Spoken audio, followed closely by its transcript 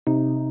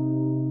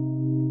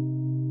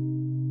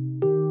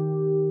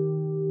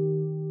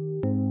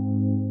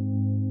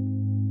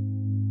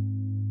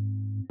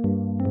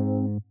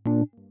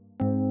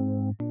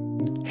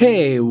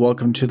Hey,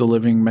 welcome to the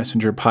Living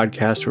Messenger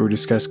podcast where we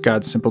discuss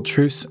God's simple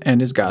truths and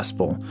His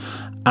gospel.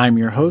 I'm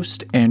your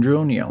host, Andrew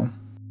O'Neill.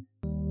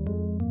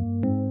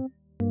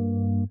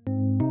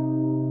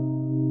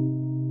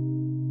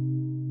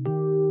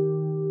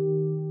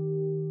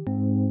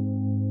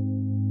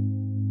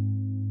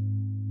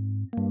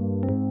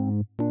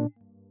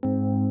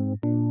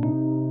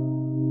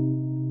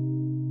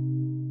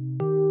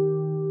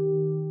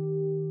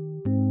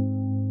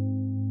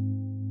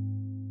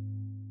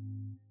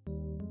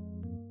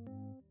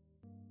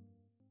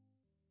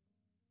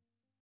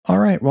 All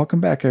right,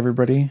 welcome back,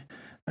 everybody.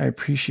 I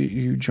appreciate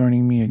you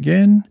joining me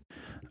again.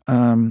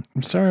 I'm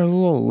sorry I'm a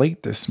little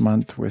late this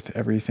month with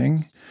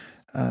everything.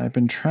 I've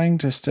been trying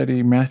to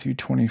study Matthew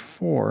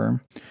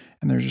 24,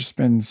 and there's just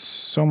been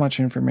so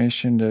much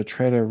information to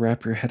try to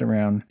wrap your head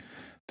around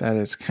that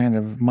it's kind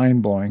of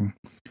mind-blowing.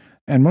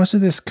 And most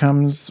of this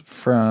comes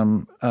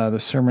from the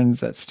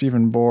sermons that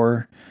Stephen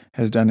Bohr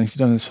has done. He's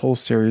done this whole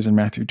series in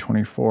Matthew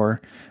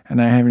 24,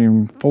 and I haven't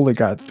even fully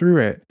got through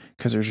it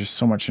because there's just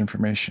so much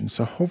information.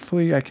 So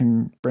hopefully I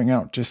can bring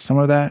out just some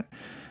of that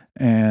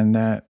and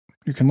that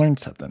you can learn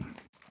something.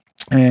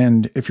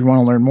 And if you want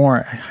to learn more,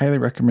 I highly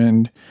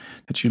recommend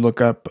that you look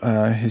up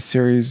his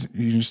series.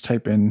 You just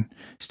type in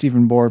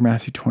Stephen Bohr,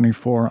 Matthew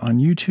 24 on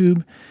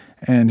YouTube,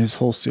 and his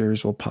whole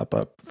series will pop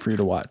up for you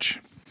to watch.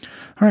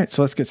 All right,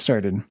 so let's get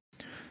started.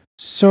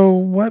 So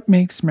what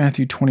makes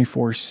Matthew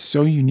 24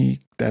 so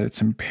unique that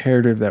it's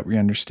imperative that we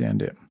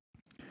understand it?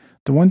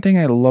 The one thing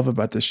I love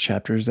about this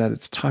chapter is that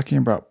it's talking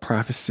about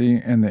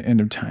prophecy and the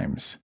end of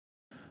times.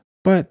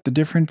 But the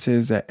difference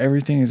is that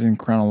everything is in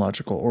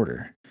chronological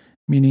order,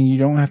 meaning you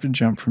don't have to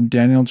jump from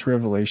Daniel to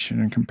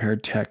Revelation and compare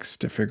texts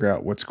to figure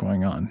out what's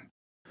going on.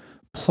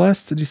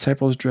 Plus, the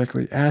disciples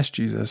directly ask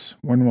Jesus,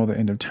 when will the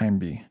end of time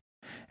be?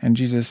 And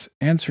Jesus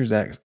answers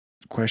that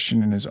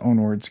question in his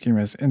own words,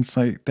 giving us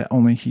insight that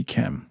only he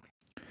can.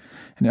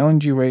 And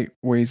Ellen G. White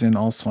weighs in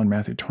also on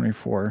Matthew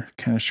 24,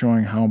 kind of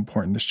showing how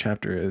important this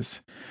chapter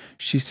is.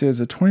 She says,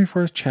 the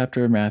 24th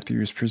chapter of Matthew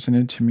is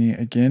presented to me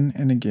again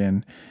and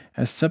again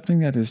as something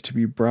that is to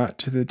be brought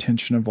to the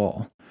attention of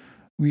all.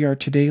 We are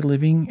today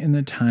living in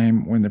the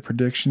time when the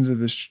predictions of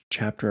this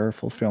chapter are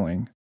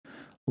fulfilling.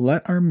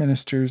 Let our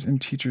ministers and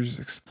teachers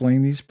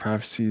explain these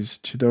prophecies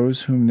to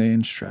those whom they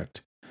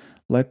instruct.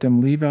 Let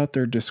them leave out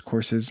their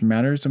discourses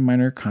matters of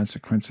minor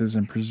consequences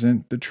and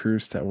present the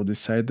truths that will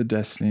decide the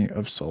destiny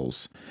of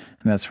souls.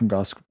 And that's from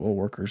Gospel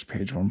Workers,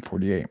 page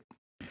 148.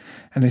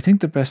 And I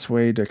think the best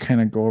way to kind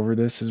of go over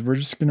this is we're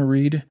just going to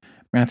read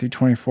Matthew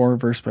 24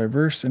 verse by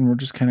verse, and we'll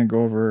just kind of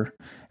go over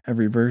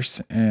every verse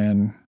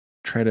and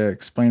try to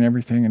explain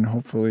everything, and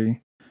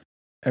hopefully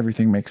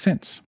everything makes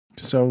sense.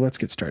 So let's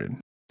get started.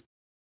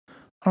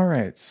 All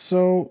right,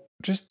 so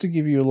just to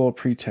give you a little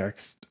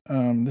pretext,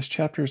 this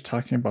chapter is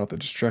talking about the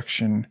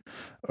destruction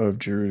of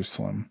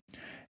Jerusalem.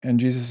 And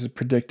Jesus is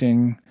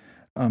predicting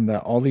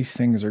that all these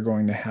things are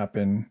going to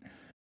happen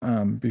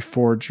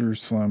before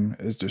Jerusalem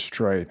is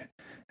destroyed.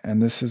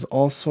 And this is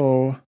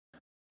also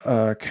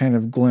a kind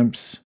of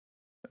glimpse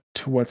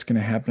to what's going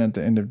to happen at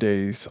the end of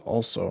days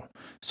also.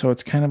 So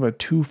it's kind of a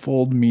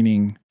twofold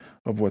meaning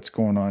of what's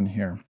going on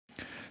here.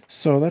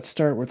 So let's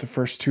start with the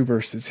first two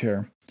verses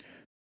here.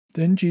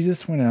 Then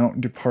Jesus went out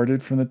and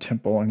departed from the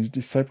temple, and his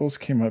disciples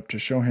came up to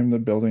show him the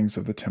buildings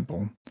of the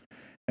temple.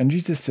 And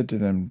Jesus said to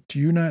them, Do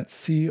you not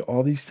see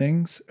all these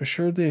things?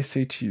 Assuredly I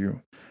say to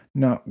you,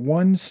 not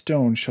one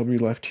stone shall be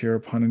left here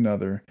upon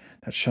another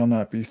that shall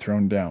not be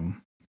thrown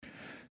down.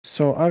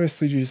 So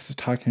obviously Jesus is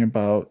talking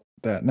about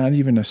that not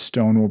even a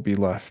stone will be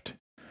left.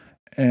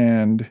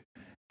 And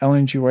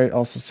Ellen G. White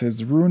also says,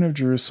 the ruin of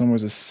Jerusalem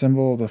was a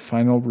symbol of the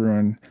final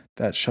ruin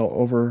that shall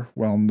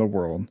overwhelm the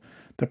world.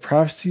 The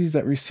prophecies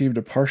that received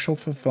a partial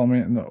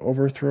fulfillment in the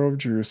overthrow of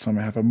Jerusalem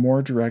have a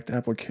more direct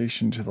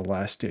application to the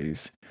last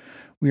days.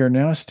 We are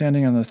now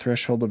standing on the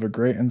threshold of a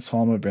great and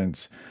solemn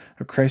event.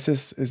 A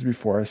crisis is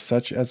before us,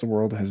 such as the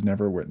world has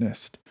never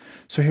witnessed.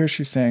 So here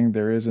she's saying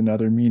there is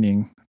another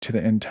meaning to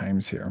the end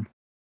times here.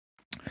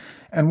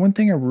 And one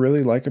thing I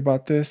really like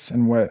about this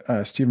and what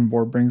Stephen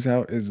Bohr brings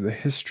out is the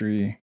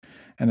history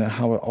and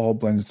how it all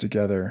blends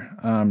together.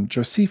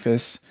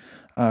 Josephus,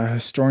 a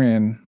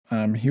historian,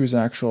 he was an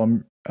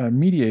actual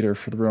mediator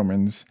for the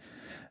Romans,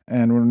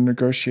 and when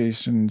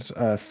negotiations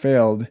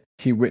failed,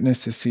 he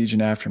witnessed the siege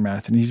and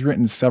aftermath, and he's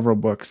written several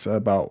books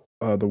about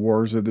the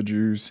wars of the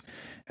Jews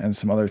and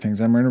some other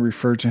things. I'm going to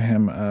refer to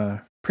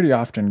him pretty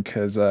often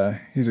because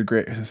he's a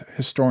great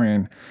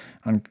historian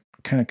and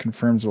kind of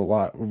confirms a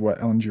lot of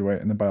what Ellen G.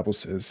 White in the Bible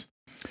says.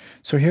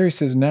 So here he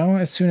says, Now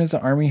as soon as the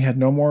army had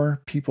no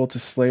more people to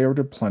slay or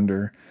to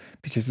plunder,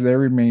 because there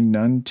remained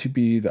none to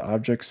be the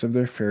objects of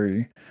their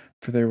fury,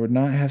 for they would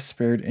not have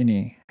spared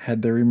any,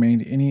 had there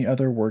remained any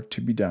other work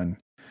to be done.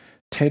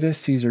 Titus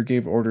Caesar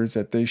gave orders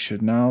that they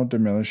should now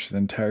demolish the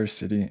entire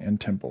city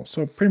and temple.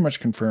 So it pretty much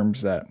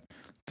confirms that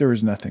there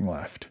was nothing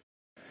left.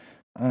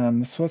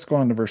 So let's go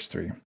on to verse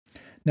 3.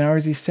 Now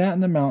as he sat in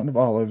the Mount of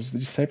Olives, the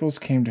disciples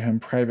came to him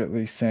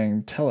privately,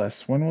 saying, Tell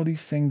us, when will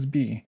these things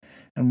be?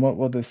 And what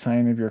will the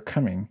sign of your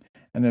coming,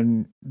 and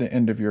in the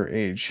end of your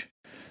age?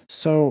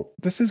 So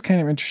this is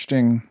kind of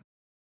interesting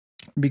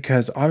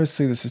because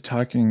obviously this is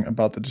talking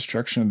about the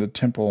destruction of the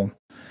temple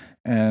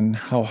and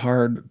how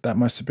hard that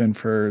must have been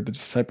for the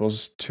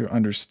disciples to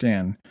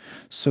understand.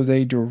 So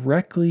they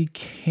directly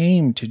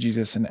came to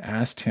Jesus and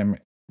asked him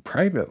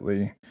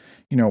privately,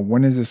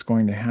 when is this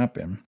going to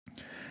happen?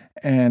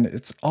 And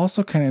it's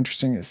also kind of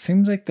interesting. It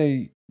seems like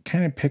they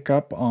kind of pick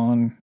up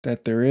on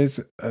that there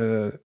is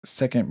a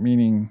second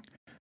meaning,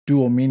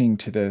 dual meaning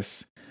to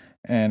this,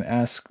 and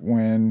ask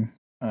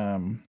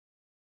um,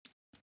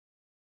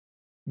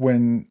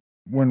 when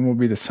when will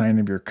be the sign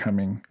of your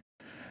coming.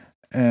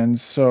 And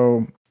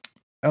so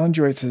Ellen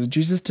G. White says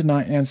Jesus did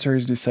not answer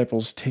his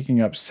disciples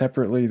taking up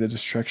separately the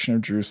destruction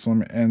of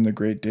Jerusalem and the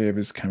great day of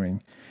his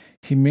coming.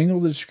 He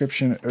mingled the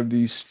description of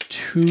these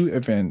two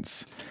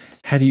events.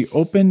 Had he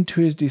opened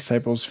to his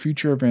disciples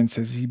future events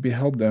as he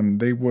beheld them,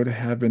 they would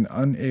have been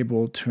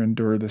unable to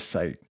endure the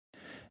sight.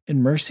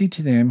 In mercy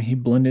to them, he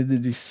blended the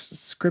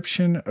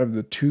description of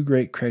the two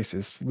great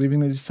crises, leaving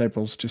the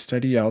disciples to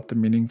study out the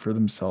meaning for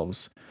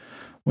themselves.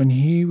 When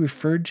he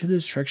referred to the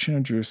destruction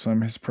of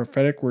Jerusalem, his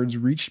prophetic words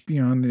reached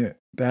beyond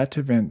that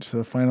event to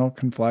the final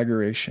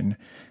conflagration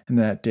in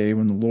that day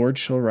when the Lord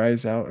shall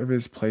rise out of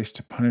his place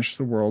to punish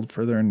the world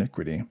for their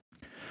iniquity.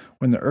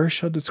 When the earth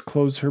shall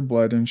disclose her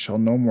blood and shall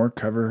no more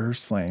cover her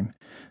slain.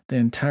 The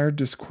entire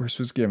discourse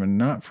was given,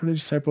 not for the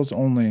disciples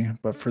only,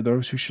 but for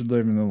those who should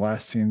live in the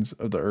last scenes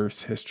of the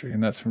earth's history.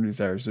 And that's from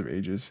Desires of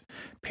Ages,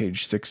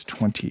 page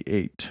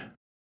 628.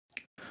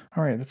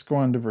 All right, let's go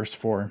on to verse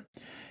 4.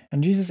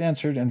 And Jesus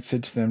answered and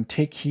said to them,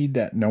 take heed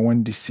that no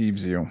one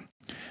deceives you.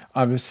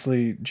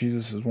 Obviously,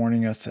 Jesus is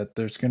warning us that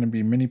there's going to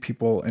be many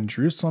people in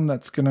Jerusalem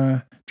that's going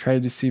to try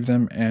to deceive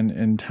them and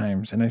in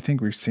times. And I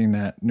think we've seen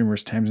that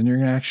numerous times. And you're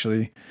going to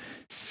actually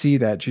see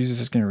that Jesus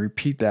is going to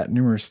repeat that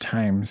numerous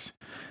times,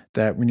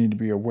 that we need to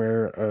be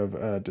aware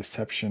of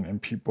deception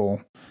and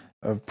people,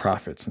 of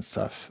prophets and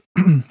stuff.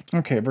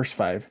 Okay, verse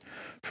 5.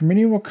 For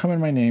many will come in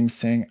my name,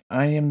 saying,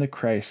 I am the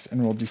Christ,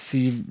 and will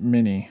deceive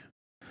many.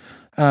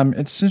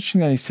 It's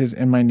interesting that he says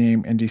in my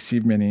name and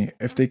deceive many.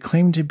 If they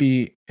claim to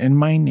be in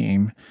my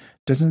name,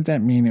 doesn't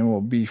that mean it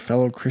will be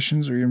fellow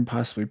Christians or even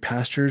possibly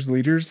pastors,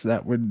 leaders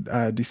that would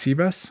deceive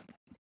us?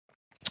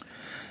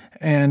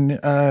 And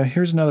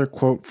here's another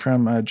quote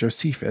from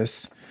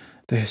Josephus,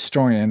 the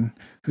historian,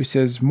 who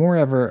says,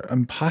 moreover,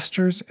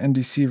 impostors and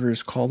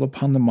deceivers called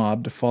upon the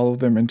mob to follow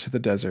them into the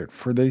desert,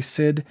 for they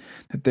said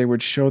that they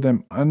would show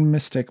them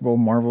unmistakable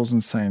marvels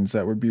and signs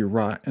that would be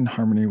wrought in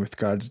harmony with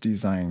God's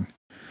design.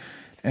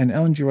 And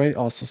Ellen G. White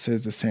also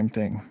says the same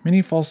thing.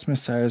 Many false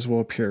messiahs will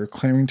appear,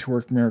 claiming to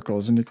work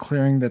miracles and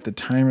declaring that the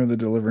time of the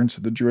deliverance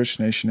of the Jewish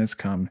nation has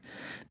come.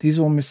 These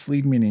will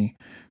mislead many.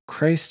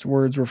 Christ's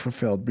words were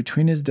fulfilled.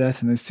 Between his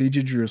death and the siege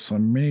of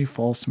Jerusalem, many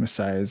false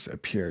messiahs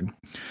appeared.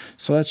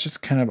 So that's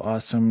just kind of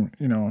awesome.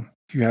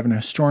 You have an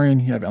historian,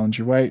 you have Ellen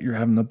G. White, you're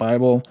having the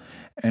Bible,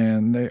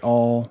 and they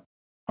all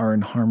are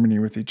in harmony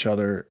with each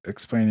other,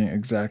 explaining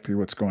exactly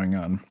what's going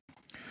on.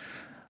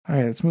 All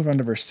right, let's move on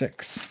to verse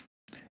 6.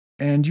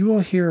 And you will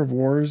hear of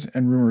wars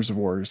and rumors of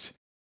wars.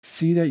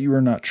 See that you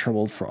are not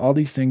troubled, for all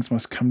these things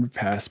must come to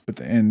pass, but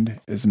the end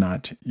is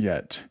not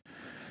yet.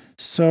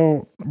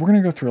 So we're going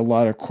to go through a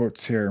lot of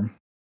quotes here.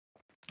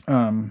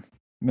 The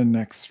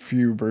next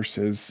few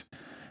verses.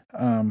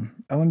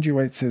 Ellen G.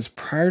 White says,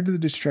 prior to the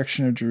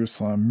destruction of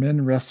Jerusalem,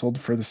 men wrestled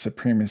for the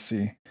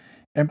supremacy.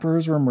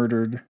 Emperors were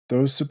murdered.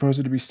 Those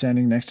supposed to be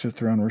standing next to the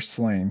throne were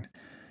slain.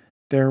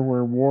 There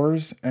were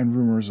wars and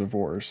rumors of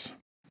wars.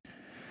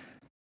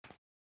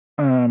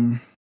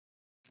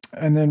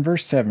 And then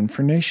verse 7,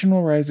 for nation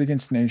will rise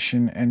against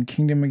nation and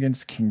kingdom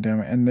against kingdom,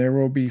 and there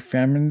will be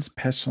famines,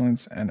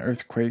 pestilence, and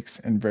earthquakes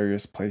in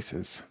various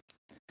places.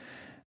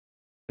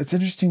 It's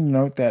interesting to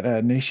note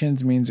that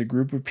nations means a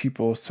group of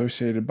people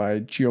associated by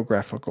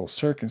geographical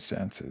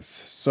circumstances.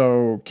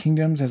 So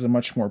kingdoms has a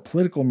much more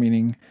political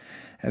meaning,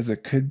 as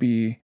it could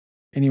be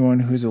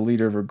anyone who's a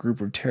leader of a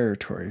group of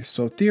territories.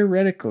 So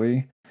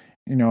theoretically,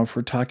 if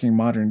we're talking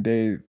modern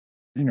day,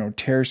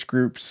 terrorist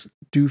groups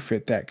do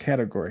fit that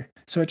category.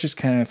 So I just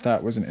kind of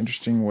thought was an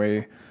interesting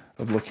way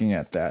of looking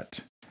at that.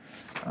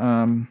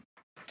 All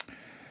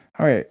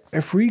right,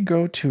 if we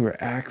go to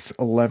Acts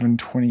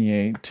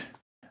 11:28,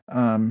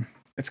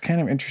 it's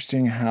kind of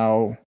interesting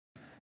how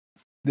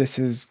this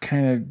is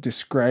kind of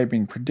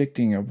describing,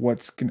 predicting of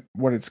what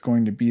it's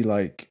going to be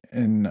like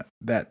in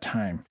that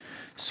time.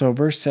 So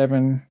verse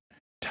 7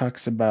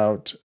 talks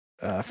about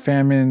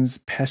famines,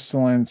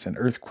 pestilence, and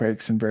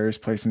earthquakes in various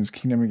places,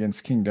 kingdom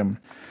against kingdom.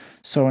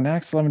 So in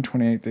Acts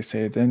 11:28, they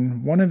say,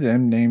 then one of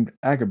them, named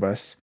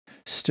Agabus,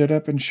 stood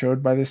up and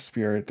showed by the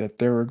Spirit that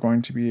there were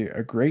going to be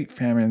a great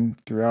famine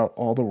throughout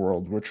all the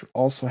world, which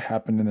also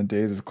happened in the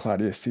days of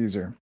Claudius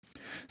Caesar.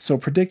 So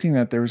predicting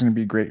that there was going to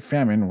be great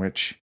famine,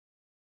 which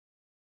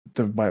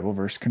the Bible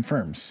verse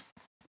confirms.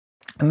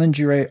 Ellen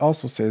G. White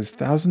also says,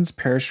 thousands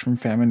perished from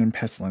famine and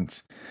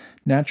pestilence.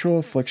 Natural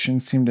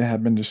afflictions seem to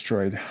have been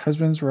destroyed.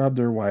 Husbands robbed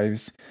their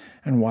wives,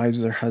 and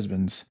wives their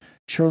husbands.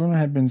 Children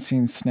had been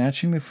seen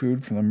snatching the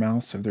food from the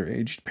mouths of their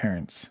aged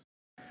parents.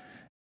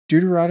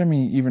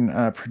 Deuteronomy even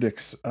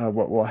predicts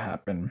what will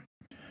happen.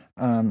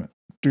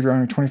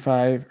 Deuteronomy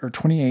 25 or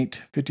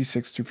 28,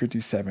 56 through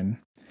 57.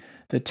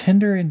 The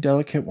tender and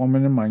delicate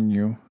woman among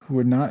you, who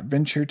would not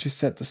venture to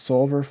set the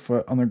sole of her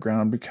foot on the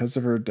ground because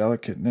of her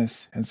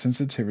delicateness and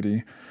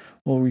sensitivity,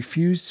 will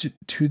refuse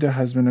to the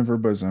husband of her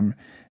bosom,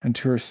 and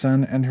to her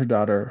son and her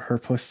daughter, her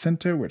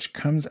placenta which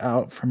comes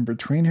out from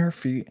between her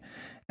feet,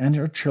 and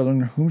her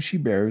children whom she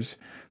bears,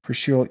 for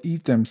she will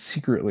eat them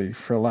secretly,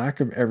 for lack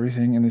of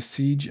everything in the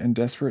siege and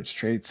desperate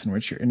straits in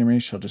which your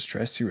enemies shall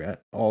distress you at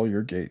all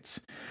your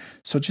gates.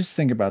 So just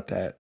think about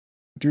that.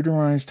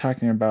 Deuteronomy is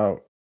talking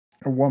about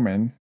a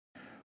woman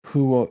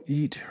who will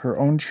eat her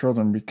own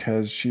children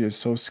because she is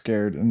so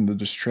scared in the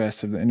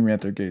distress of the enemy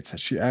at their gates that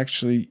she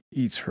actually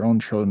eats her own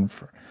children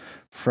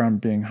from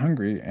being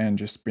hungry and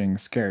just being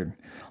scared.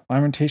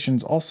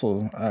 Lamentations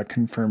also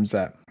confirms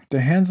that. The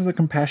hands of the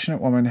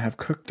compassionate woman have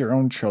cooked their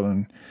own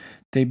children.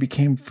 They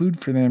became food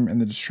for them in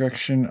the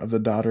destruction of the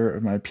daughter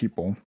of my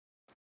people.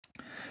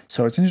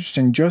 So it's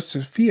interesting.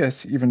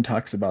 Josephus even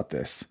talks about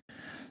this.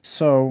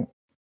 So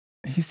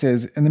he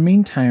says, in the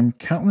meantime,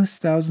 countless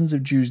thousands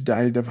of Jews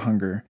died of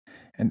hunger.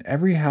 In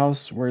every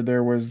house where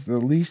there was the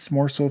least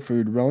morsel of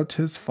food,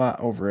 relatives fought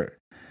over it.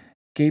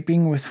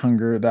 Gaping with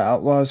hunger, the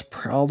outlaws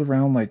prowled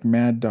around like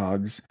mad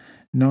dogs,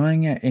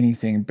 gnawing at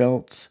anything,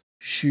 belts,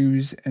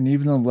 shoes, and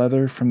even the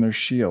leather from their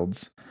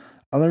shields.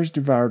 Others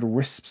devoured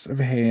wisps of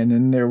hay, and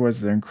then there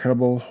was the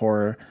incredible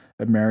horror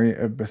of Mary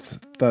of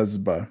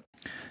Bethesda.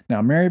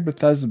 Now, Mary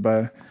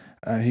Bethesda,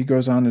 he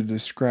goes on to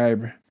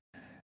describe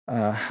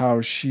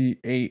how she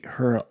ate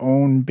her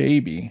own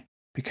baby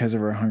because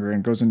of her hunger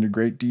and goes into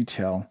great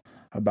detail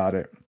about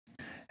it.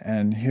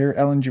 And here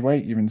Ellen G.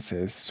 White even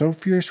says, so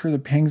fierce were the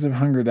pangs of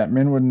hunger that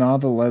men would gnaw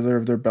the leather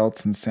of their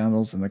belts and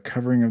sandals and the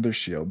covering of their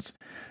shields.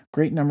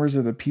 Great numbers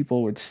of the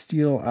people would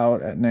steal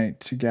out at night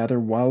to gather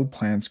wild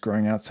plants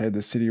growing outside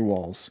the city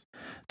walls,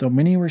 though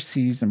many were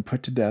seized and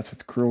put to death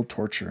with cruel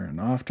torture, and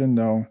often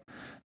though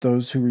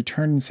those who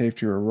returned in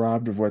safety were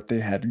robbed of what they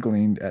had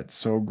gleaned at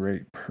so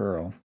great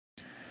peril.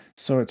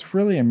 So it's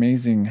really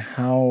amazing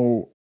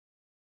how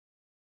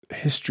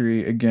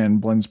history, again,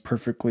 blends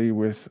perfectly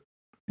with,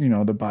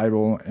 the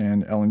Bible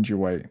and Ellen G.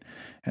 White.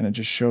 And it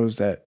just shows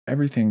that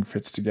everything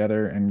fits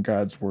together and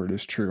God's word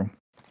is true.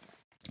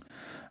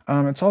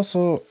 It's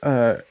also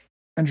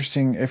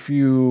interesting if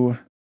you,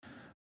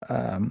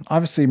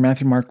 obviously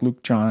Matthew, Mark,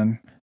 Luke, John,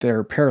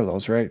 they're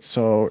parallels, right?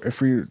 So if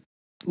we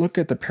look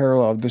at the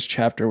parallel of this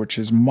chapter, which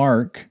is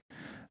Mark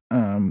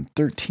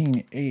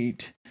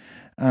 13:8,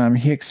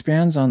 he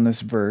expands on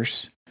this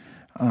verse,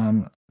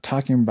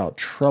 talking about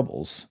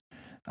troubles.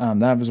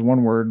 That was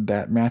one word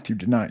that Matthew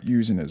did not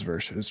use in his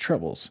verse. It was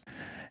troubles.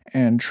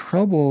 And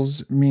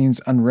troubles means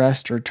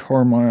unrest or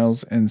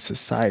turmoils in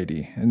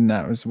society. And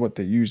that was what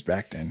they used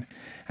back then.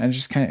 And it's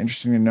just kind of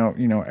interesting to note,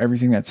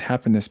 everything that's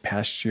happened this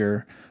past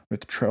year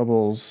with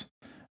troubles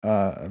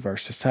of our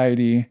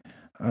society,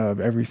 of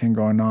everything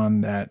going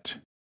on that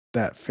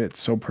fits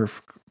so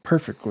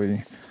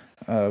perfectly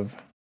of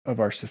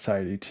our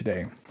society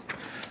today.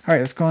 All right,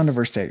 let's go on to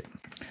verse 8.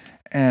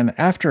 And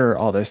after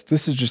all this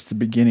is just the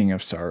beginning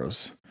of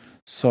sorrows.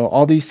 So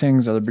all these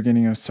things are the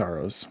beginning of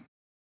sorrows.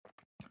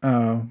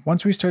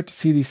 Once we start to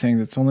see these things,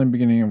 it's only the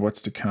beginning of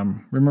what's to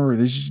come. Remember,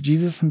 this is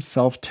Jesus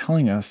himself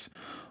telling us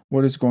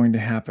what is going to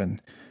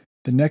happen.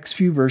 The next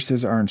few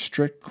verses are in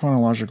strict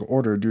chronological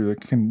order due to the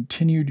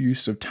continued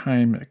use of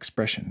time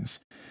expressions,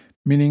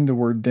 meaning the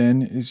word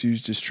then is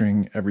used to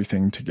string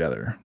everything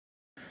together.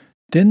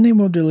 Then they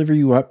will deliver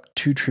you up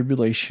to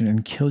tribulation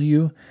and kill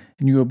you,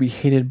 and you will be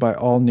hated by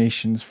all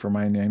nations for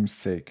my name's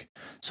sake.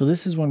 So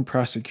this is when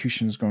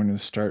prosecution is going to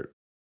start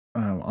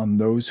on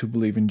those who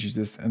believe in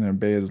Jesus and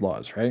obey his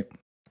laws, right?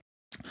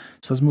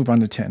 So let's move on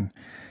to 10.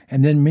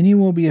 And then many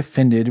will be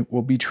offended,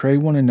 will betray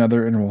one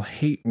another, and will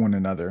hate one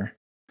another.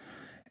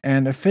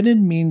 And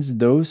offended means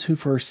those who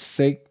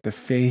forsake the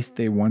faith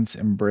they once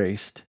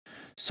embraced.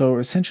 So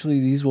essentially,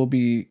 these will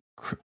be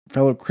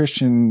fellow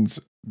Christians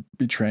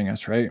betraying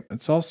us, right?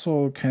 It's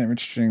also kind of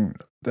interesting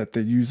that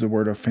they use the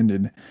word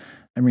offended.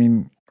 I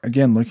mean,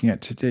 again, looking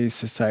at today's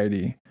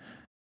society,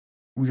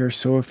 we are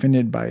so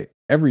offended by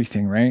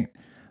everything, right?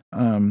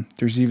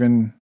 There's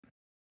even,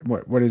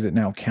 what is it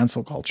now?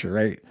 Cancel culture,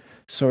 right?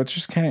 So it's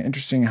just kind of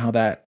interesting how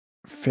that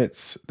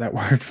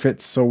word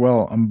fits so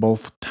well on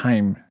both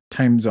time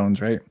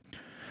zones, right?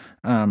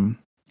 All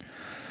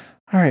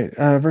right,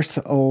 verse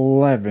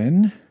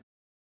 11.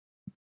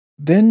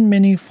 Then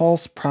many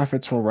false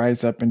prophets will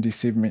rise up and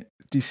deceive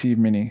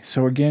many.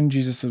 So again,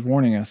 Jesus is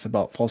warning us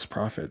about false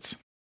prophets.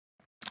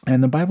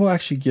 And the Bible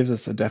actually gives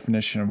us a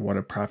definition of what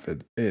a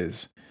prophet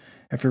is.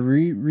 If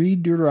we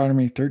read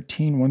Deuteronomy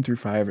 13, 1 through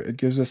 5, it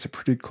gives us a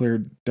pretty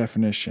clear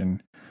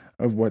definition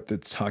of what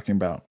it's talking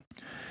about.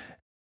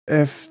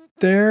 If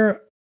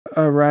there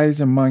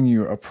arise among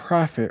you a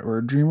prophet or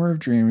a dreamer of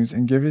dreams,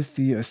 and giveth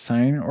thee a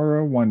sign or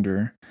a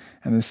wonder,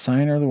 and the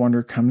sign or the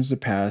wonder comes to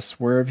pass,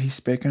 whereof he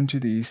spake unto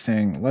thee,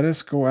 saying, Let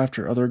us go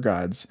after other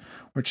gods,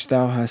 which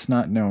thou hast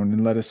not known,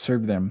 and let us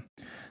serve them.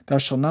 Thou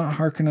shalt not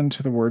hearken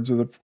unto the words of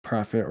the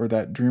prophet, or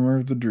that dreamer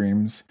of the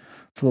dreams.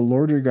 For the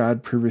Lord your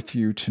God proveth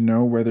you to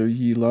know whether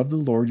ye love the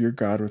Lord your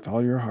God with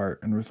all your heart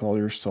and with all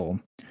your soul.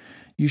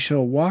 You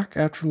shall walk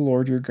after the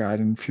Lord your God,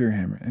 and fear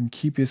him, and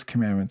keep his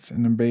commandments,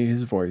 and obey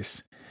his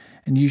voice.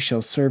 And ye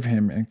shall serve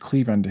him, and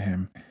cleave unto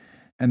him.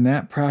 And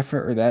that prophet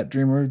or that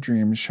dreamer of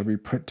dreams shall be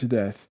put to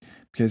death,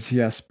 because he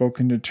hath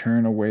spoken to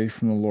turn away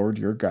from the Lord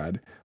your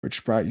God,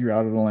 which brought you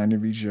out of the land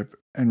of Egypt,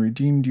 and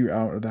redeemed you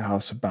out of the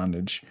house of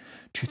bondage,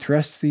 to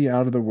thrust thee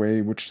out of the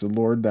way which the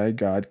Lord thy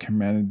God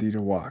commanded thee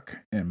to walk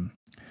in.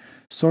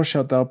 So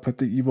shalt thou put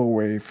the evil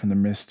way from the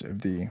midst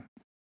of thee.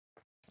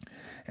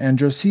 And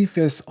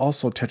Josephus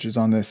also touches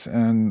on this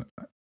in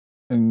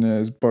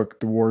his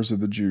book, The Wars of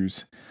the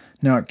Jews.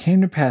 Now it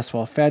came to pass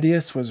while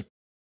Thaddeus was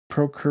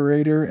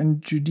procurator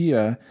in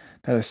Judea,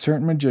 that a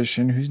certain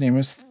magician, whose name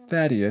was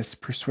Thaddeus,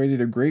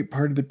 persuaded a great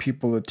part of the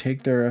people to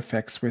take their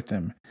effects with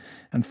him,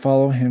 and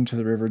follow him to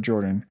the river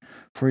Jordan.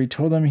 For he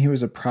told them he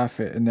was a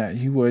prophet, and that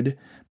he would,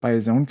 by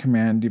his own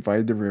command,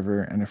 divide the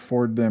river, and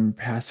afford them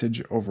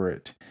passage over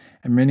it.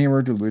 And many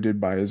were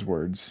deluded by his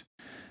words.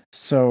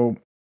 So,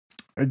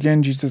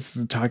 again, Jesus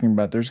is talking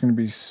about there's going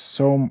to be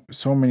so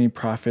many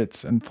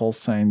prophets and false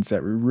signs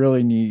that we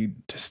really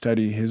need to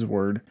study his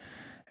word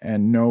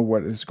and know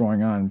what is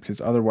going on,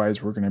 because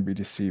otherwise we're going to be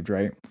deceived,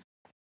 right?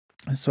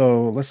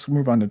 So let's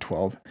move on to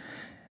 12.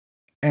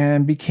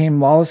 And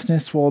became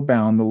lawlessness will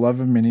abound, the love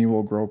of many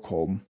will grow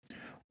cold.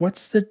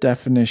 What's the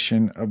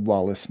definition of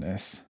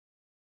lawlessness?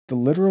 The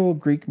literal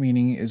Greek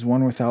meaning is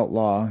one without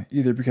law,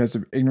 either because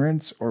of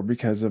ignorance or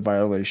because of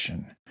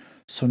violation.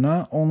 So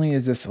not only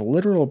is this a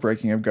literal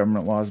breaking of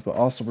government laws, but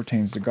also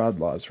pertains to God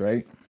laws,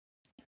 right?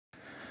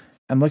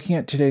 And looking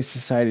at today's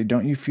society,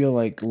 don't you feel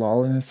like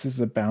lawlessness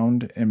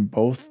abound in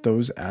both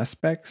those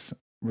aspects?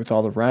 With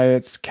all the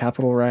riots,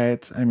 Capitol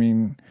riots, I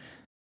mean,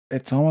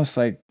 it's almost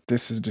like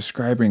this is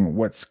describing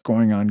what's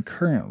going on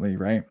currently,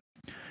 right?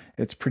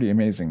 It's pretty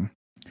amazing.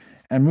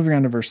 And moving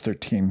on to verse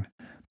 13.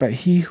 But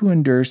he who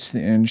endures to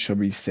the end shall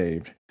be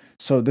saved.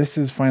 So this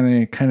is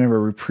finally kind of a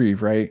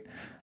reprieve, right?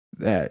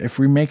 That if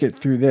we make it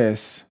through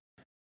this,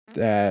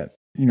 that,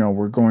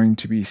 we're going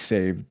to be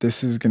saved.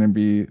 This is going to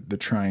be the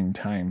trying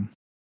time.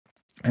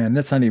 And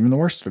that's not even the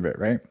worst of it,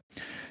 right?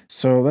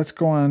 So let's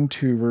go on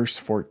to verse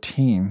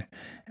 14.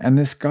 And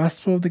this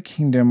gospel of the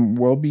kingdom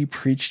will be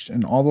preached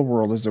in all the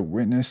world as a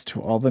witness to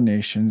all the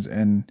nations,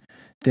 and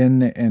then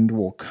the end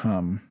will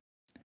come.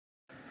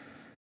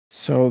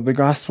 So the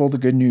gospel, the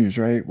good news,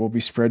 right, will be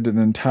spread to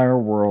the entire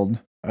world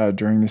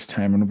during this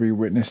time and will be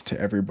witnessed to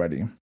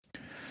everybody.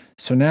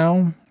 So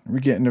now we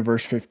get into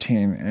verse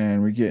 15,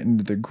 and we get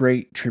into the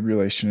Great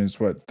Tribulation, is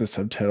what the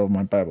subtitle of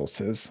my Bible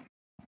says.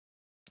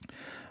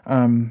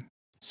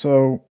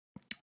 So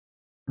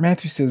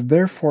Matthew says,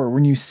 therefore,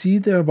 when you see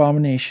the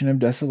abomination of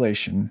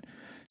desolation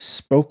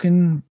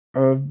spoken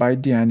of by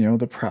Daniel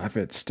the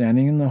prophet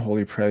standing in the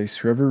holy place,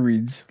 whoever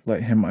reads,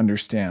 let him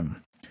understand.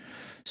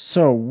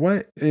 So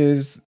what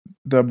is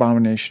the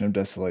abomination of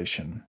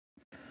desolation?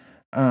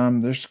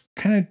 There's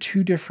kind of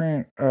two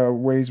different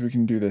ways we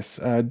can do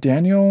this.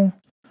 Daniel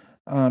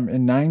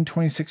in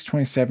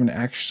 9:26-27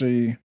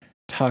 actually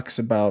talks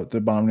about the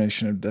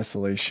abomination of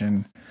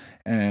desolation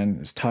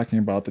and is talking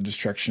about the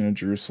destruction of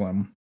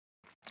Jerusalem.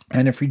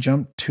 And if we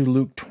jump to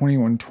Luke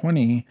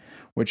 21:20,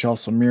 which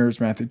also mirrors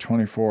Matthew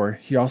 24,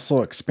 he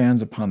also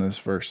expands upon this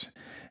verse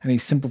and he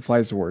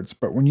simplifies the words.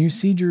 But when you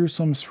see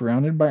Jerusalem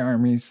surrounded by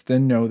armies,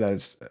 then know that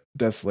its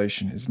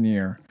desolation is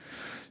near.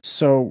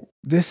 So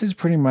this is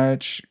pretty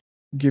much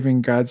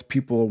giving God's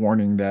people a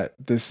warning that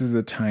this is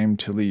the time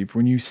to leave.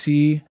 When you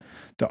see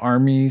the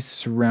armies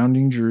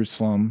surrounding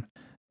Jerusalem,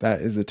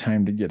 that is the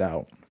time to get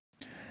out.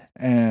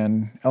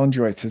 And Ellen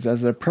G. White says,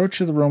 as the approach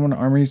of the Roman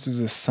armies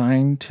was a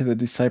sign to the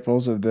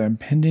disciples of the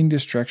impending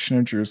destruction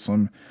of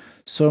Jerusalem,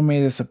 so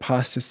may this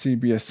apostasy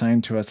be a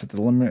sign to us that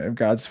the limit of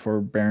God's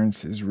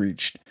forbearance is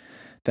reached,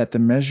 that the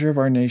measure of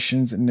our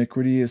nation's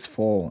iniquity is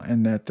full,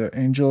 and that the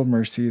angel of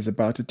mercy is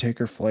about to take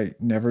her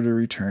flight, never to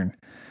return.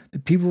 The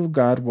people of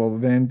God will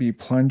then be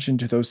plunged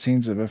into those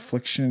scenes of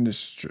affliction and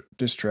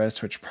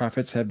distress which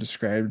prophets have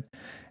described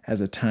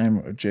as a time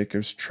of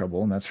Jacob's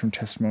trouble, and that's from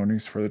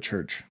Testimonies for the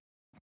Church.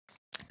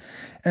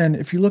 And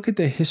if you look at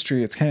the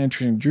history, it's kind of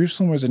interesting.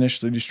 Jerusalem was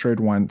initially destroyed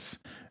once.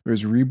 It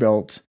was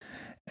rebuilt.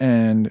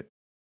 And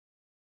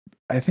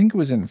I think it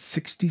was in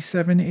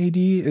 67 AD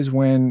is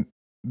when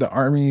the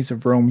armies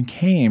of Rome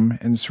came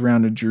and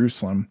surrounded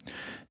Jerusalem.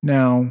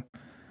 Now,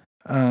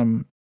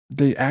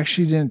 they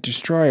actually didn't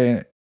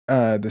destroy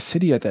the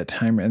city at that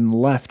time and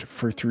left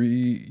for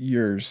 3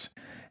 years.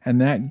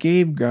 And that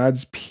gave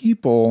God's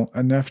people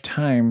enough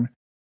time.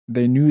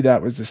 They knew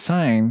that was a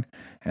sign,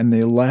 and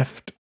they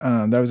left.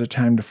 That was a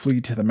time to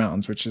flee to the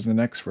mountains, which is the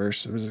next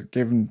verse. It was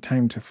given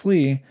time to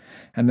flee,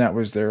 and that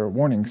was their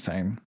warning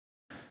sign.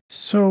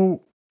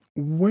 So,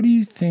 what do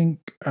you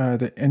think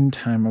the end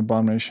time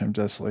abomination of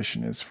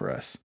desolation is for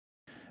us?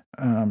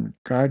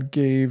 God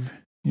gave,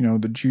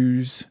 the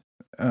Jews,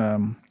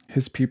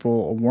 his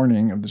people, a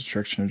warning of the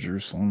destruction of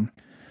Jerusalem.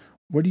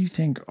 What do you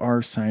think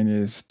our sign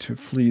is to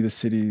flee the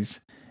cities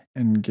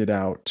and get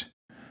out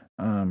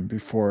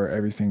before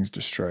everything's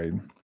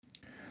destroyed.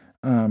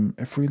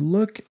 If we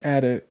look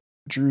at it,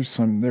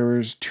 Jerusalem, there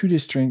was two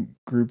distinct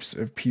groups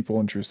of people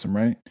in Jerusalem,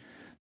 right?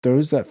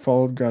 Those that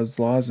followed God's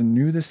laws and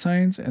knew the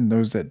signs, and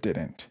those that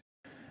didn't.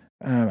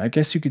 I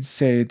guess you could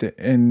say that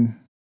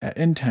at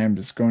end times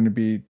it's going to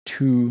be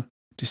two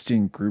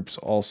distinct groups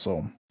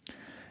also.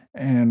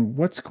 And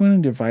what's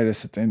going to divide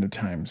us at the end of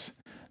times?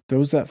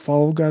 Those that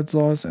follow God's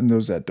laws and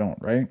those that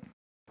don't, right?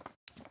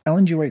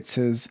 Ellen G. White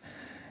says,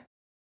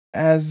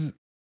 as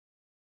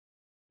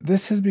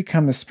this has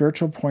become a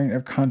spiritual point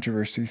of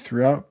controversy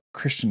throughout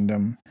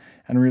Christendom,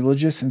 and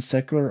religious and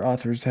secular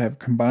authors have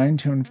combined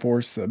to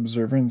enforce the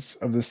observance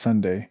of the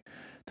Sunday.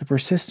 The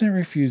persistent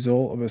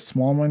refusal of a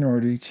small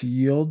minority to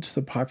yield to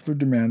the popular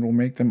demand will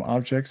make them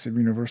objects of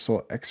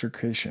universal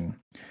execration.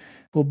 It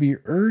will be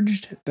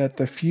urged that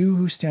the few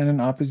who stand in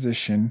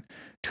opposition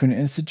to an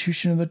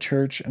institution of the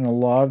church and a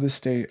law of the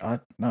state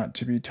ought not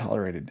to be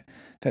tolerated,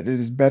 that it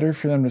is better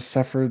for them to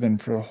suffer than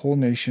for the whole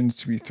nation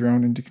to be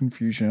thrown into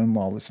confusion and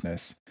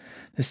lawlessness.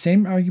 The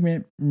same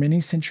argument many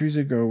centuries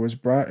ago was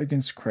brought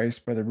against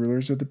Christ by the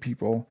rulers of the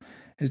people.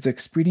 It is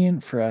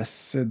expedient for us,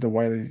 said the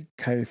wily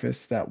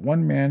Caiaphas, that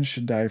one man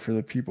should die for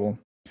the people,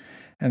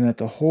 and that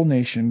the whole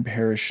nation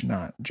perish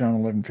not.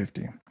 John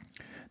 11:50.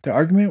 The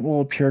argument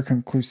will appear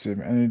conclusive,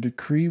 and a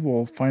decree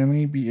will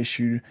finally be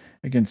issued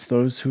against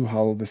those who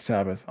hallow the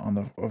Sabbath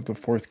of the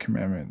fourth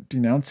commandment,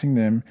 denouncing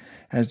them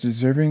as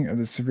deserving of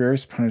the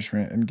severest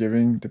punishment and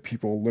giving the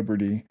people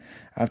liberty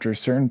after a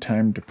certain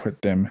time to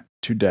put them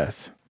to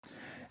death.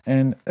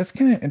 And that's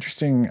kind of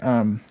interesting,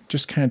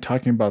 just kind of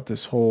talking about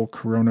this whole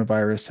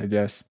coronavirus, I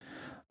guess,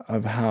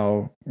 of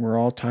how we're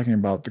all talking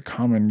about the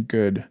common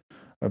good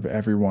of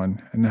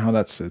everyone and how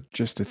that's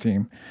just a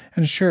theme.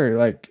 And sure,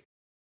 like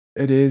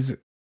it is,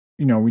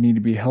 we need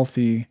to be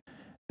healthy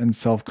and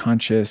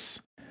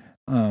self-conscious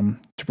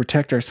to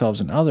protect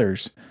ourselves and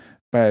others.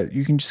 But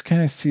you can just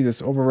kind of see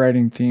this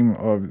overriding theme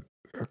of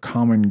a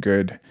common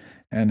good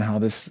and how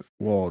this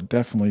will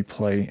definitely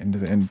play into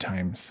the end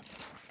times.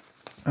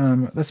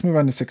 Let's move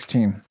on to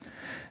 16.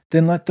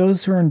 Then let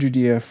those who are in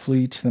Judea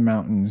flee to the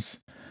mountains.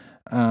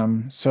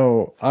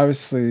 So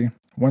obviously,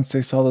 once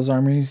they saw those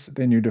armies,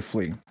 they knew to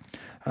flee.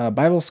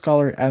 Bible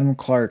scholar Adam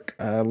Clarke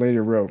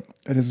later wrote,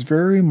 "It is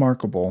very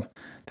remarkable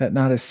that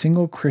not a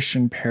single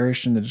Christian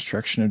perished in the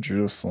destruction of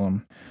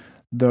Jerusalem,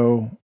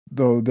 though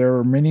there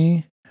were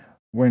many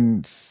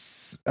when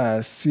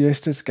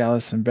Caestus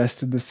Gallus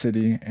invested the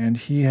city, and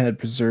he had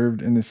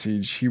preserved in the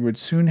siege, he would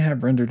soon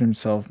have rendered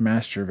himself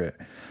master of it.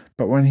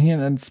 But when he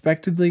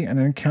unexpectedly and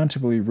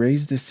unaccountably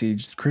raised the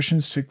siege, the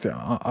Christians took the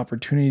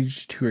opportunity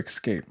to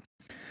escape.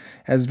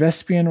 As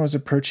Vespasian was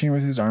approaching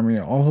with his army,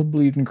 all who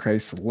believed in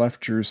Christ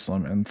left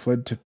Jerusalem and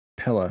fled to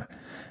Pella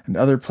and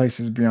other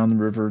places beyond the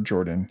river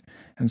Jordan.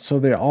 And so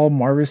they all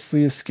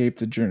marvelously escaped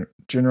the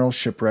general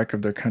shipwreck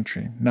of their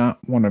country. Not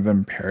one of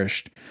them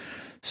perished."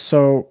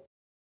 So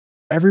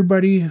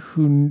everybody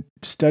who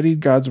studied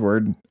God's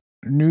word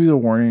knew the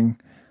warning.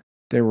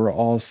 They were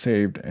all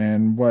saved.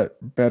 And what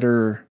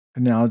better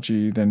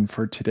analogy than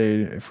for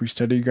today? If we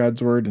study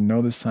God's word and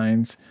know the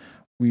signs,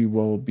 we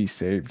will be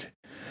saved.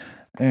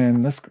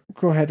 And let's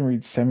go ahead and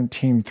read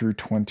 17 through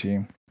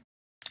 20.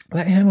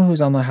 "Let him who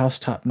is on the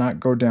housetop not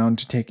go down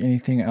to take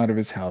anything out of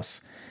his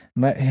house.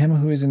 And let him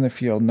who is in the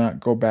field not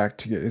go back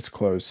to get his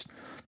clothes.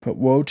 But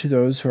woe to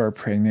those who are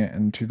pregnant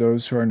and to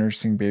those who are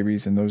nursing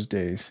babies in those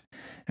days.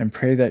 And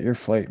pray that your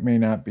flight may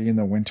not be in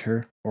the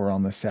winter or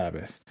on the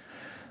Sabbath."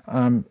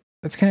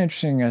 It's kind of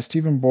interesting.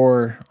 Stephen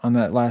Bohr on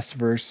that last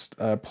verse,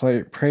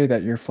 pray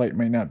that your flight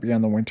might not be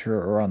on the winter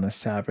or on the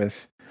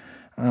Sabbath.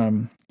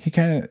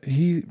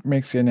 He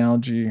makes the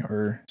analogy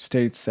or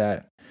states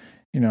that,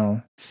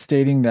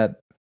 stating that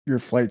your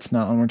flight's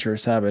not on winter or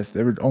Sabbath,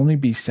 there would only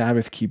be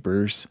Sabbath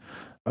keepers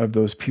of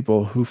those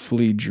people who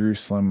flee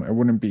Jerusalem. It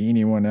wouldn't be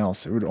anyone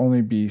else. It would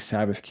only be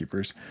Sabbath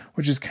keepers,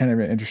 which is kind of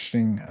an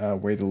interesting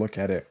way to look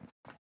at it.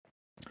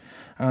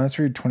 Let's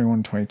read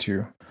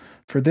 21-22.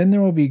 "For then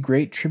there will be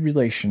great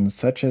tribulation,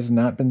 such as has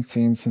not been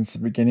seen since the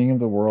beginning of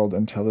the world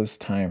until this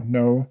time,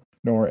 no,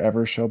 nor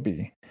ever shall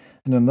be.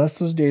 And unless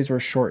those days were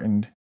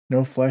shortened,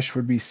 no flesh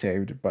would be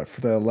saved, but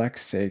for the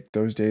elect's sake,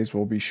 those days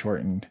will be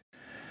shortened."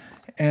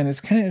 And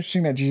it's kind of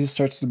interesting that Jesus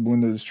starts to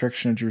blend the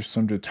destruction of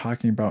Jerusalem to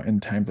talking about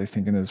end times, I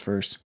think, in this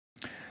verse.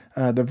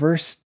 The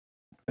verse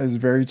is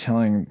very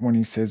telling when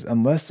he says,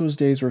 "Unless those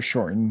days were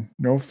shortened,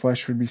 no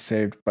flesh would be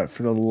saved, but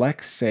for the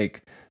elect's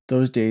sake,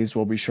 those days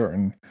will be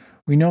shortened."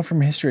 We know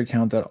from history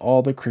account that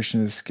all the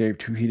Christians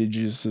escaped who heeded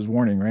Jesus'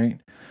 warning, right?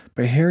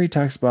 But here he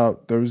talks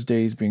about those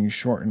days being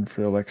shortened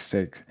for the elect's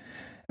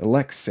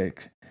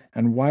sake.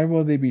 And why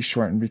will they be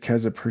shortened?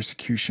 Because of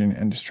persecution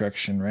and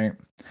destruction, right?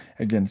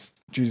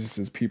 Against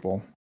Jesus'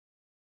 people.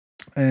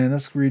 And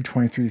let's read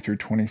 23 through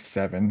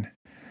 27.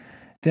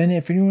 "Then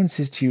if anyone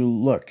says to you,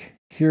 'Look,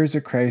 here is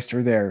a Christ,'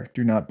 or 'There,'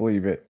 do not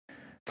believe it.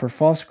 For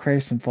false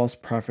Christs and false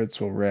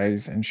prophets will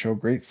rise and show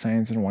great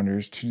signs and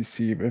wonders to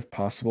deceive, if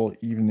possible,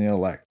 even the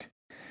elect.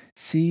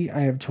 See,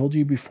 I have told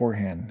you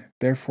beforehand.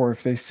 Therefore,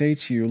 if they say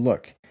to you,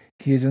 'Look,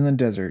 he is in the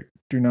desert,'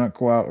 do not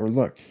go out or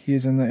look. He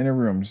is in the inner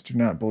rooms. Do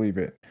not believe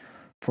it.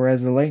 For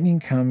as the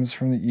lightning comes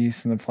from the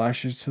east and the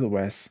flashes to the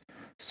west,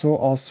 so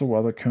also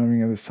will the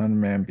coming of the Son of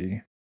Man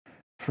be.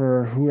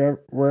 For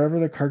wherever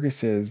the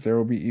carcass is, there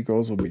will be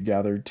eagles will be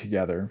gathered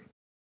together.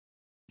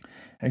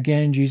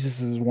 Again,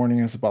 Jesus is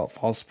warning us about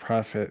false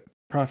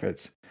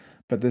prophets,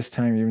 but this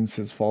time even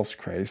says false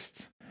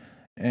Christs.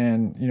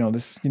 And,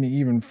 this is going to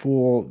even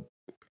fool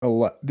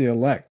the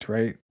elect,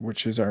 right?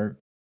 Which is our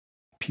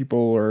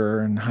people who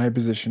are in high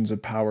positions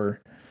of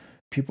power,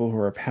 people who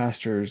are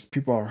pastors,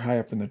 people who are high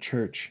up in the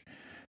church.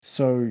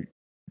 So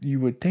you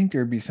would think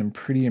there would be some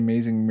pretty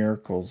amazing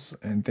miracles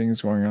and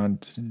things going on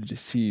to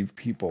deceive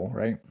people,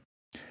 right?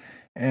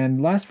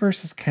 And last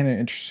verse is kind of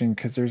interesting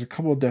because there's a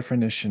couple of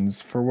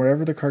definitions. For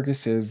whatever the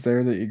carcass is,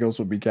 there the eagles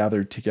will be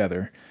gathered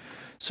together.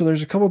 So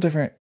there's a couple of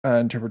different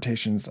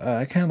interpretations.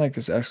 I kind of like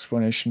this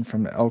explanation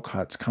from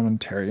Elcott's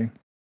commentary.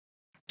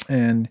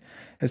 And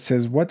it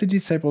says, what the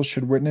disciples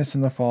should witness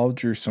in the fall of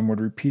Jerusalem would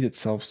repeat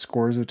itself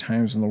scores of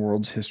times in the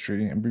world's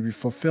history and be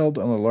fulfilled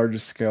on the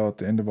largest scale at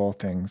the end of all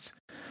things.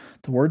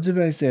 The words of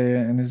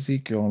Isaiah and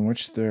Ezekiel, in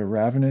which the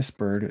ravenous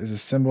bird is a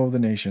symbol of the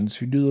nations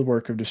who do the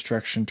work of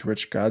destruction to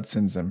which God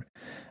sends them,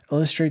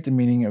 illustrate the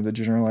meaning of the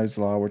generalized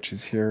law which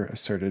is here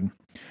asserted.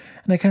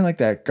 And I kind of like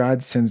that.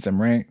 God sends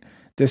them, right?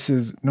 This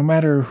is no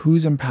matter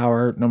who's in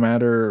power, no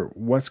matter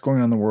what's going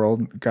on in the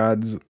world,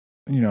 God's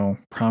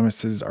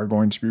promises are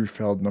going to be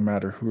fulfilled no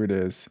matter who it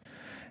is.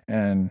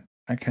 And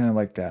I kind of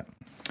like that.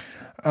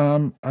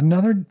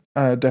 Another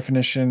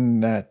definition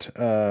that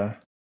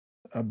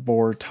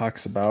Bohr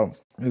talks about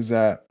is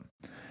that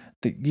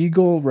the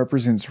eagle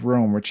represents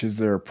Rome, which is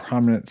their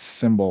prominent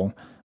symbol.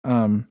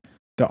 The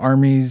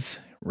armies,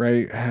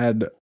 right,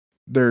 had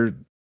their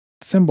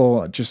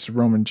symbol, just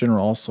Rome in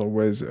general also,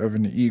 was of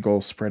an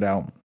eagle spread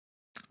out.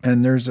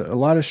 And there's a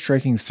lot of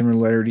striking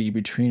similarity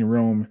between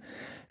Rome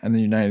and the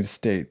United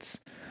States.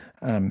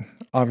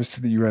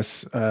 Obviously, the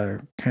U.S.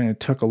 Kind of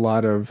took a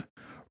lot of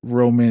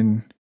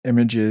Roman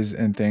images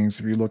and things.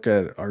 If you look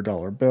at our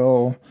dollar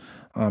bill,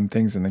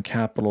 things in the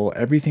Capitol,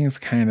 everything's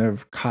kind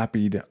of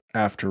copied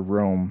after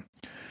Rome.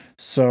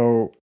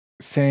 So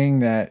saying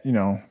that,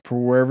 for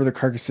wherever the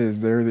carcass is,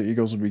 there the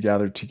eagles will be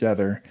gathered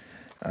together,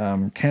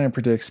 kind of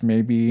predicts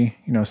maybe,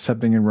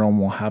 something in Rome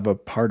will have a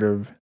part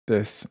of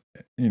this,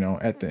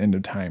 at the end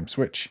of times,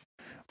 which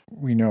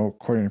we know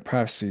according to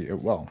prophecy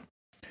it will.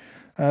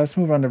 Let's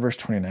move on to verse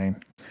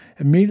 29.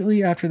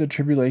 Immediately after the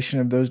tribulation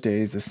of those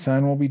days, the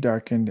sun will be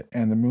darkened,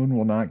 and the moon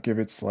will not give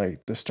its light.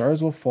 The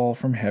stars will fall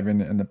from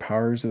heaven, and the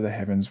powers of the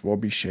heavens will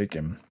be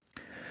shaken.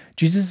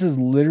 Jesus is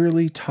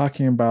literally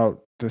talking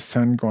about the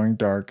sun going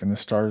dark and the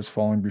stars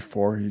falling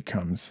before he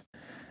comes.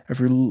 If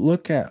we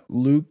look at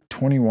Luke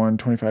 21,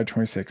 25,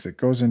 26, it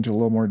goes into a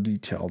little more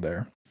detail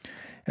there.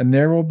 And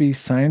there will be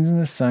signs in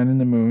the sun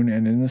and the moon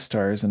and in the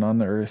stars and on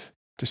the earth,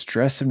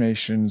 distress of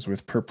nations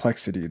with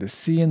perplexity, the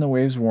sea and the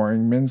waves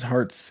warring, men's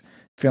hearts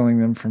failing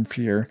them from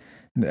fear,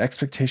 and the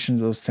expectation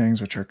of those things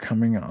which are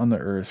coming on the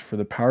earth, for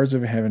the powers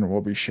of heaven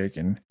will be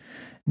shaken.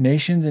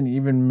 Nations and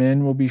even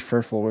men will be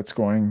fearful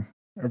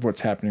of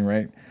what's happening,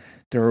 right?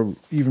 There will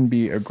even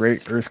be a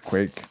great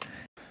earthquake.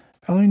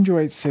 Ellen G.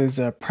 White says,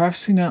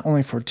 prophecy not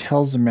only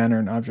foretells the manner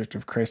and object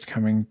of Christ's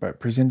coming, but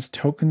presents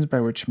tokens by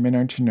which men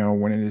are to know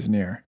when it is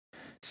near.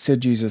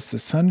 Said Jesus, the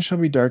sun shall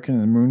be darkened,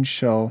 and the moon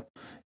shall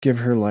give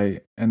her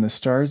light, and the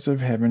stars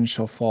of heaven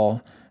shall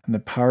fall, and the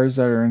powers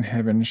that are in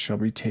heaven shall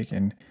be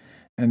taken.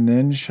 And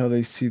then shall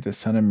they see the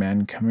Son of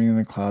Man coming in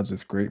the clouds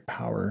with great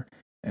power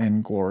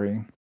and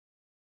glory.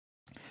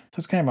 So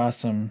it's kind of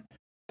awesome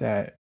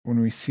that when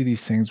we see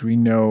these things, we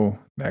know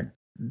that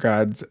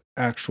God's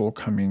actual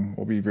coming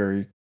will be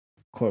very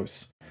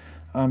close.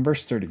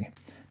 Verse 30.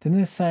 Then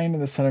the sign of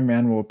the Son of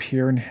Man will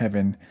appear in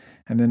heaven,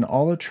 and then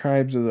all the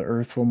tribes of the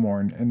earth will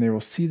mourn, and they will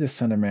see the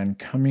Son of Man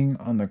coming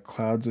on the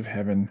clouds of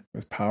heaven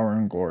with power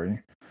and glory.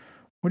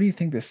 What do you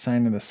think the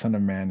sign of the Son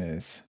of Man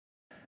is?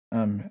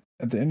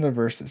 At the end of the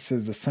verse, it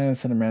says, the sign of the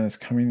Son of Man is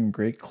coming in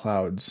great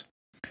clouds.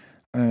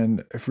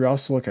 And if we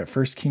also look at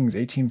 1 Kings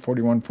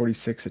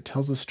 18:41-46, it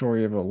tells the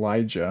story of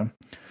Elijah,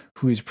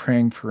 who is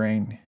praying for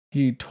rain.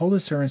 He told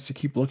his servants to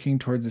keep looking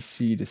towards the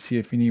sea to see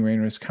if any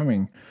rain was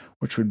coming,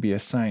 which would be a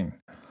sign.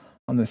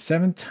 On the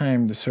seventh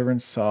time, the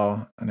servants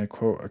saw, and I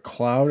quote, a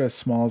cloud as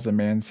small as a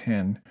man's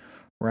hand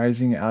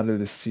rising out of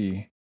the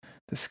sea.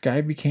 The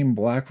sky became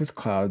black with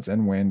clouds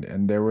and wind,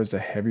 and there was a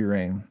heavy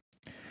rain.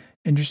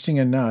 Interesting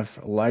enough,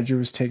 Elijah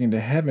was taken to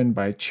heaven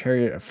by a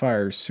chariot of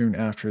fire soon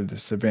after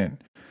this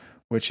event,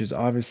 which is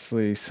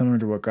obviously similar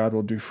to what God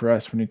will do for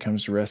us when he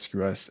comes to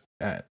rescue us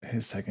at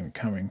his second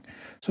coming.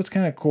 So it's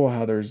kind of cool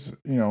how there's,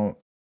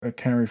 it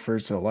kind of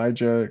refers to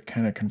Elijah,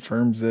 kind of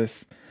confirms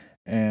this,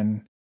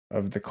 and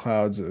of the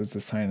clouds, it was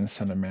the sign of the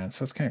Son of Man.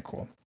 So it's kind of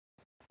cool.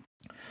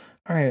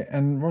 All right,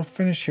 and we'll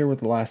finish here with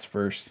the last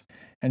verse.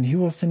 And he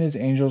will send his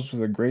angels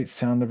with a great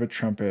sound of a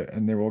trumpet,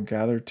 and they will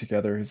gather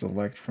together his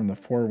elect from the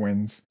four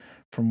winds,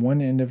 from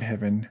one end of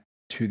heaven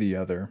to the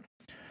other.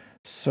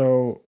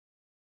 So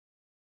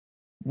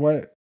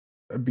what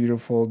a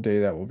beautiful day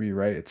that will be,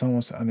 right? It's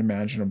almost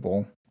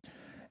unimaginable.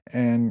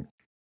 And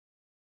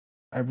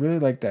I really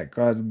like that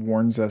God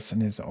warns us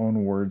in his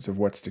own words of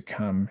what's to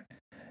come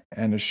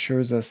and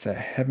assures us that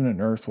heaven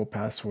and earth will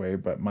pass away,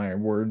 but my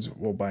words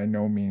will by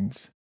no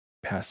means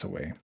pass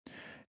away.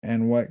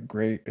 And what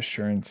great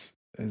assurance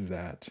is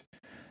that?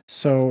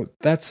 So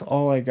that's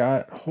all I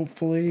got.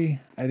 Hopefully,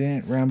 I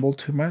didn't ramble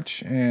too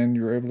much and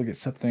you were able to get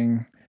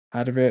something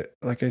out of it.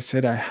 Like I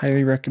said, I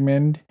highly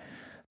recommend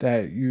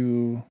that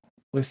you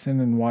listen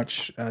and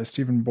watch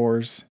Stephen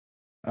Bohr's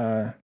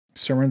uh,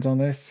 sermons on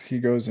this. He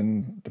goes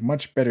in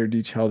much better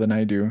detail than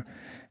I do,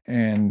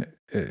 and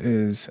it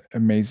is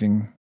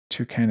amazing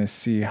to kind of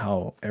see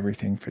how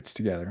everything fits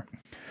together.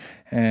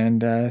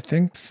 And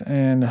thanks,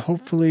 and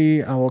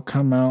hopefully I will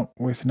come out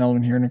with another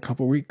one here in a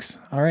couple weeks.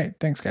 All right,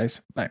 thanks,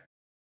 guys. Bye.